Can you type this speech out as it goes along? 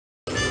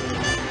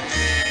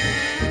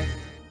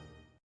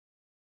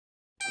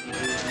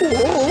Dum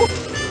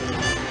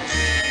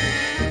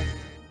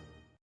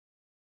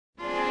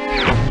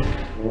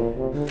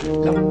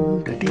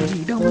da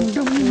dee dum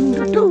dum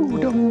da doo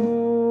dum.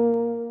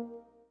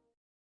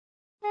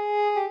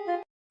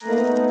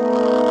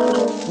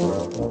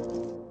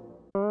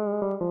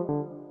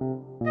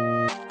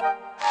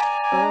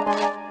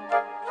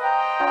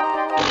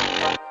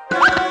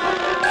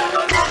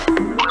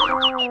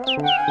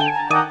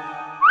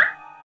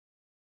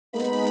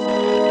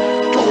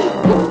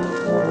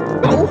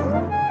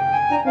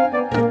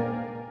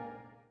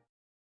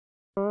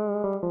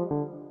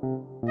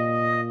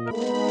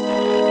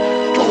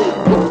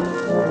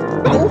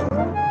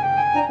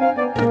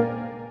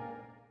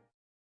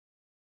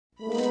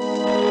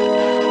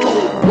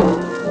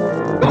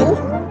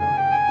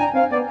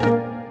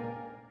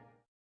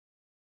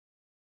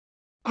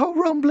 A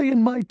rumbly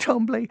in my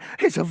tumbly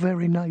is a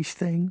very nice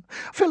thing.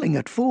 Filling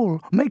it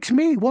full makes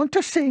me want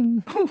to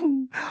sing.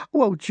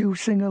 Won't you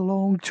sing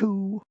along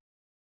too?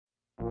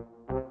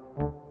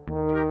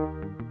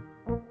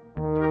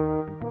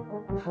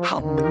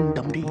 Hum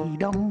dum dee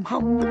dum,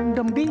 hum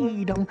dum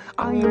dee dum.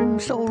 I'm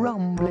so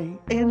rumbly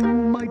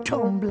in my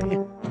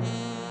tumbly.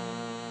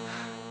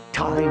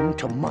 Time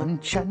to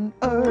munch an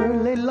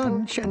early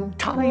lunch and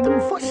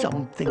time for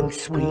something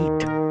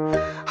sweet.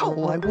 How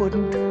I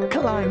wouldn't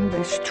climb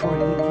this tree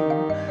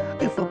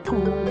if a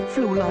poo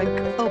flew like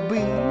a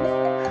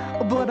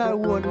bee. But I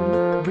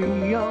wouldn't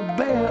be a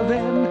bear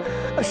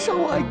then,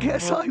 so I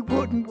guess I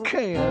wouldn't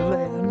care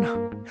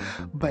then.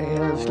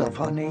 Bears love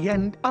honey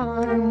and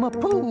I'm a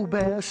Pooh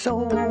Bear,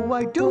 so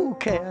I do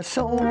care,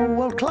 so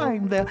I'll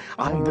climb there.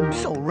 I'm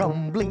so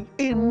rumbly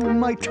in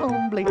my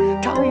tumbly,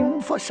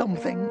 time for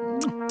something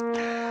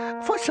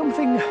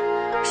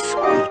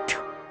sweet.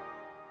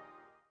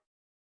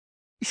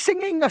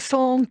 Singing a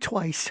song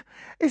twice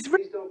is...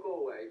 Please don't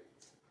go away.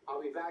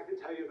 I'll be back to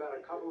tell you about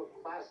a couple of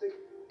classic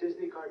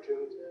Disney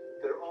cartoons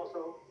that are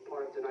also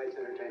part of tonight's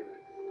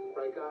entertainment.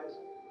 Right, guys?